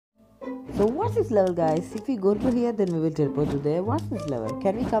So what's this level, guys? If we go to here, then we will teleport to there. What's this level?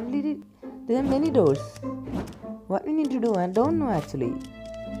 Can we complete it? There are many doors. What we need to do, I don't know actually.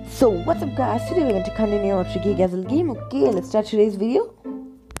 So what's up, guys? Today we're going to continue our Tricky Castle game. Okay, let's start today's video.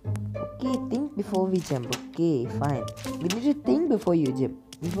 Okay, think before we jump. Okay, fine. We need to think before you jump.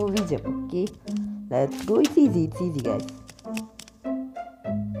 Before we jump. Okay, let's go. It's easy. It's easy, guys.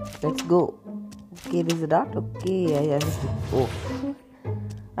 Let's go. Okay, there's a dot. Okay, I understood. Oh,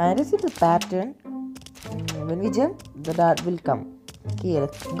 I understood the pattern. When we jump, the dot will come. Okay,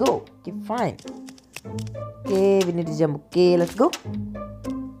 let's go. Okay, fine. Okay, we need to jump. Okay, let's go.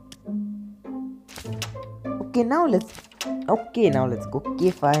 Okay, now let's go.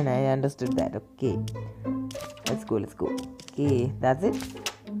 Okay, fine. I understood that. Okay, let's go. Okay, that's it.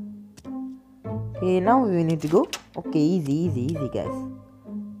 Okay, now we need to go. Okay, easy, guys.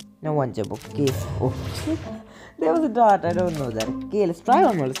 Now one jump. Okay. Oh, there was a dot. I don't know that. Okay, let's try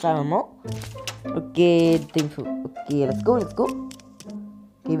one more. Okay, okay, let's go.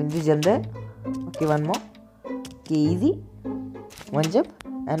 Okay, we need to jump there. Okay, one more. Okay, easy. One jump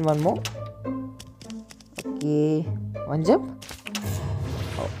and one more. Okay, one jump.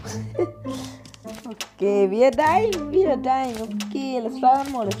 Oh. Okay, we are dying. Okay, let's try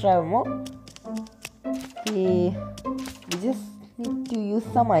one more. Okay, we just need to use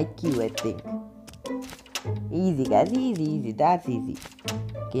some IQ, I think. Easy, guys, easy. That's easy.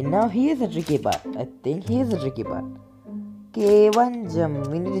 Okay, now here's the tricky part. Okay, one jump.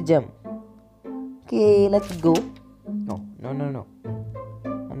 We need to jump. Okay, let's go. No.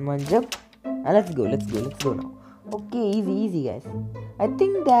 And one jump. And let's go now. Okay, easy, guys. I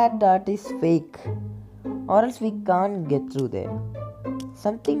think that dot is fake, or else we can't get through there.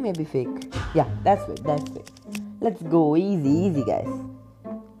 Something may be fake. Yeah, that's fake. Let's go. Easy, guys.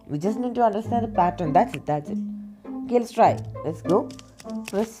 We just need to understand the pattern. That's it. Okay, let's try. Let's go.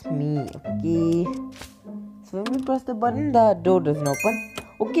 Press me. Okay. So when we press the button, the door doesn't open.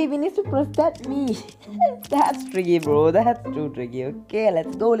 Okay, we need to press that me. That's tricky, bro. That's too tricky. Okay,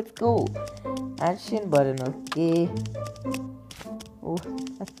 let's go. Action button. Okay. Oh,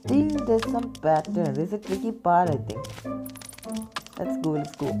 I think there's some pattern. There's a tricky part, I think. Let's go.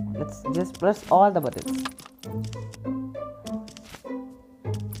 Let's just press all the buttons.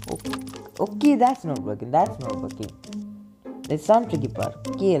 Okay, that's not working. There's some tricky part.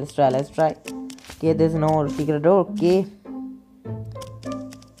 Okay, let's try. Okay, there's no secret door. Okay,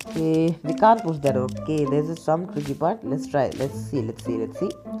 we can't push that door. Okay, there's some tricky part. Let's try. Let's see.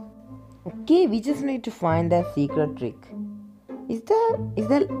 Okay, we just need to find that secret trick. Is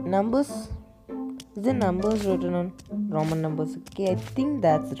there numbers? Is there numbers written on Roman numbers? Okay, I think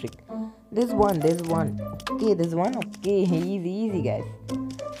that's the trick. There's one. Okay, there's one. Okay, easy, guys.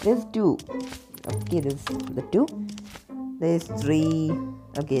 There's two. Okay, there's the two. There's three.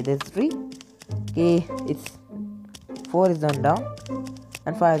 Okay, there's three. Okay, it's 4 is on down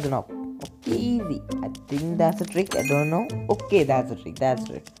and 5 is on up. Okay, easy. I think that's a trick. I don't know. Okay, that's a trick.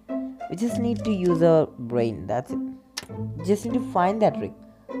 We just need to use our brain. That's it. Just need to find that trick.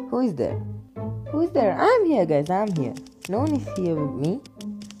 Who is there? I'm here, guys. I'm here. No one is here with me.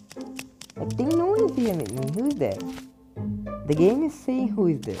 I think no one is here with me. Who is there? The game is saying who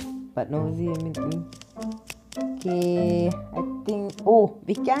is there, but no one is here with me. Okay, I think. Oh,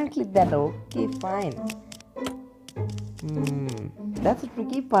 we can click that. Okay, fine. That's a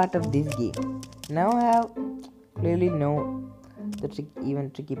tricky part of this game. Now I have clearly know the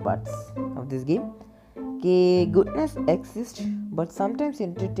tricky parts of this game. Okay, goodness exists, but sometimes you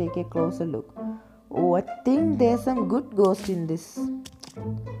need to take a closer look. Oh, I think there's some good ghosts in this.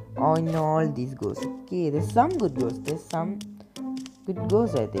 Oh, in all these ghosts. Okay, there's some good ghosts.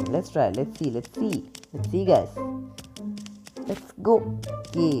 I think. Let's try. Let's see, guys. Let's go.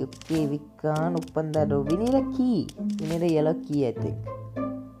 Okay, we can't open that door. We need a key. We need a yellow key, I think.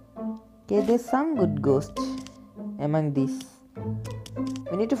 Okay, there's some good ghost among these.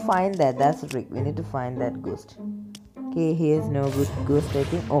 We need to find that. That's the trick. We need to find that ghost. Okay, here's no good ghost, I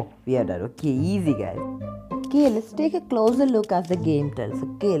think. Oh, we are done. Okay, easy, guys. Okay, let's take a closer look as the game tells.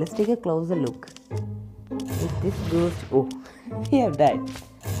 Okay, let's take a closer look. If this ghost... Oh, we have died.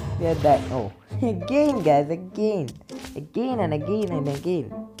 Oh, again, guys, again and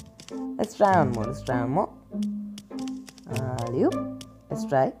again. Let's try one more. Let's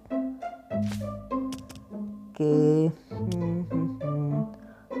try. Okay.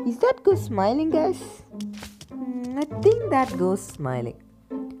 Is that ghost smiling, guys? I think that ghost smiling.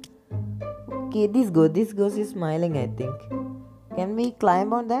 Okay, this ghost is smiling, I think. Can we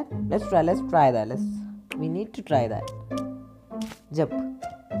climb on that? Let's try that. We need to try that. Jump.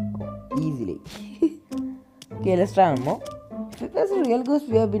 Oh, easily. Okay, let's try one more. If it was a real ghost,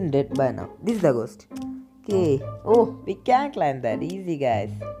 we have been dead by now. This is the ghost. Okay. Oh, we can climb that. Easy,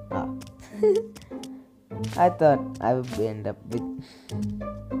 guys. Ah. I thought I would end up with.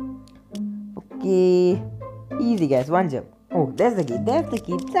 Okay. Easy, guys. One jump. Oh, there's the key. There's the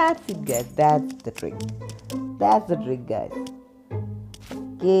key. That's it, guys. That's the trick. That's the trick, guys.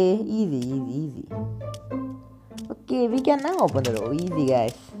 Okay. Easy, easy, easy. Okay, we can now open the door. Easy,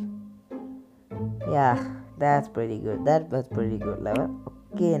 guys. Yeah, that's pretty good. That was pretty good level.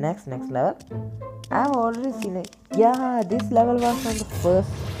 Okay, next level. I've already seen it. Yeah, this level was on the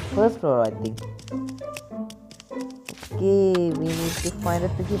first floor, I think. Okay, we need to find the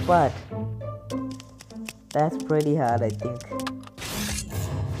tricky part. That's pretty hard, I think.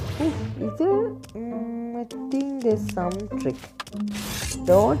 Ooh, is there? I think there's some trick.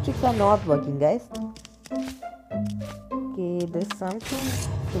 The old tricks are not working, guys. Okay, there's something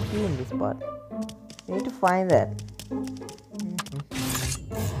tricky in this part. We need to find that.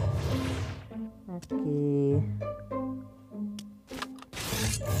 Okay.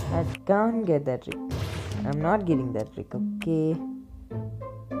 I can't get that trick. I'm not getting that trick. Okay.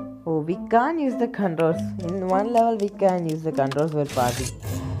 Oh, we can't use the controls. In one level, we can use the controls while passing.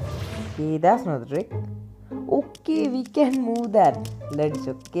 Okay, that's not the trick. Okay, we can move that.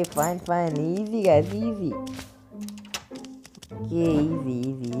 Okay, fine. Easy, guys, easy. Okay,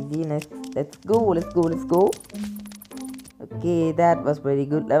 easy. Let's go. Okay, that was pretty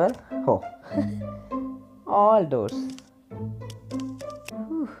good level. Oh, all doors.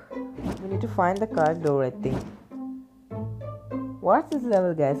 Whew. We need to find the correct door, I think. What's this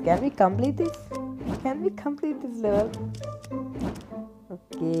level, guys? Can we complete this? Level?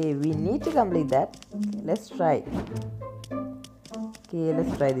 Okay, we need to complete that. Okay, let's try. Okay,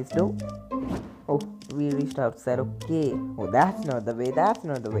 let's try this door. Oh, we reached outside. Okay. Oh, that's not the way.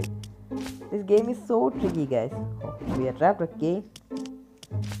 This game is so tricky, guys. Oh, we are trapped. Okay.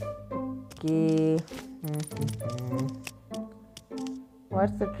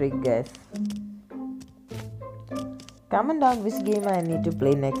 What's the trick, guys? Comment down which game I need to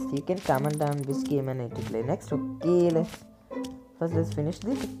play next. You can comment down which game I need to play next. Okay, let's finish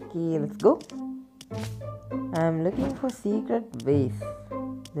this. Okay, let's go. I'm looking for secret ways.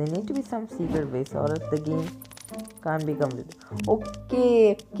 There need to be some secret ways, or else the game can't be completed.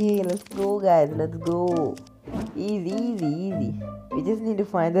 Okay, let's go, guys. Let's go. Easy. We just need to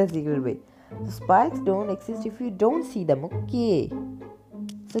find the secret way. The spikes don't exist if you don't see them. Okay.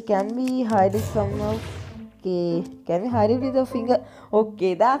 So can we hide it somehow? Okay. Can we hide it with a finger?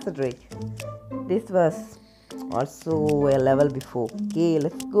 Okay, that's a trick. This was also a level before. Okay,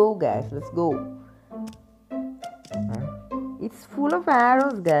 let's go, guys. Let's go. It's full of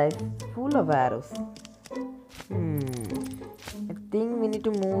arrows, guys. Full of arrows. I think we need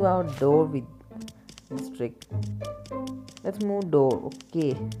to move our door with this trick. Let's move door.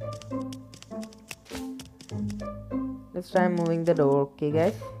 Okay. Let's try moving the door. Okay,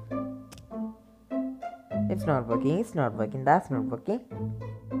 guys. It's not working. That's not working.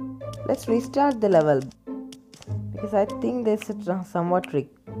 Let's restart the level, because I think there's a somewhat trick.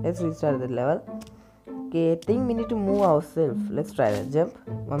 Let's restart the level. Okay, I think we need to move ourselves. Let's try that. Jump.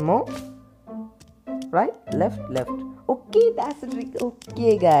 One more. Right, left. Okay, that's the trick.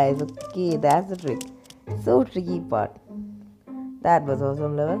 Okay, guys. Okay, that's the trick. So tricky part. That was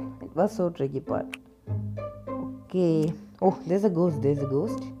awesome level. It was so tricky part. Okay. Oh, there's a ghost.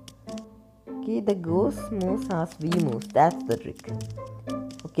 Okay, the ghost moves as we move. That's the trick.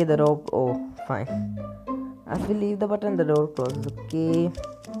 Okay, the rope. Oh, fine. As we leave the button, the door closes. Okay.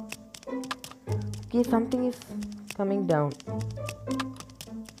 Okay, something is coming down.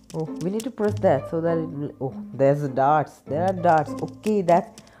 Oh, we need to press that so that it will. Oh, there's darts. There are darts. Okay,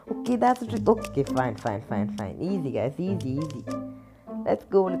 that's the trick. Okay, fine. Easy, guys. Easy. Let's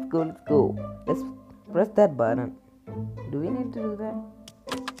go. Let's press that button. Do we need to do that?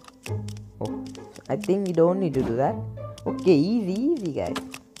 Oh, I think we don't need to do that. Okay, easy, guys.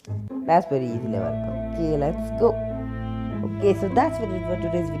 That's very easy level. Okay, let's go. Okay, so that's it for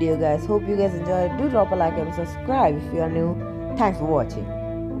today's video, guys. Hope you guys enjoyed. Do drop a like and subscribe if you are new. Thanks for watching.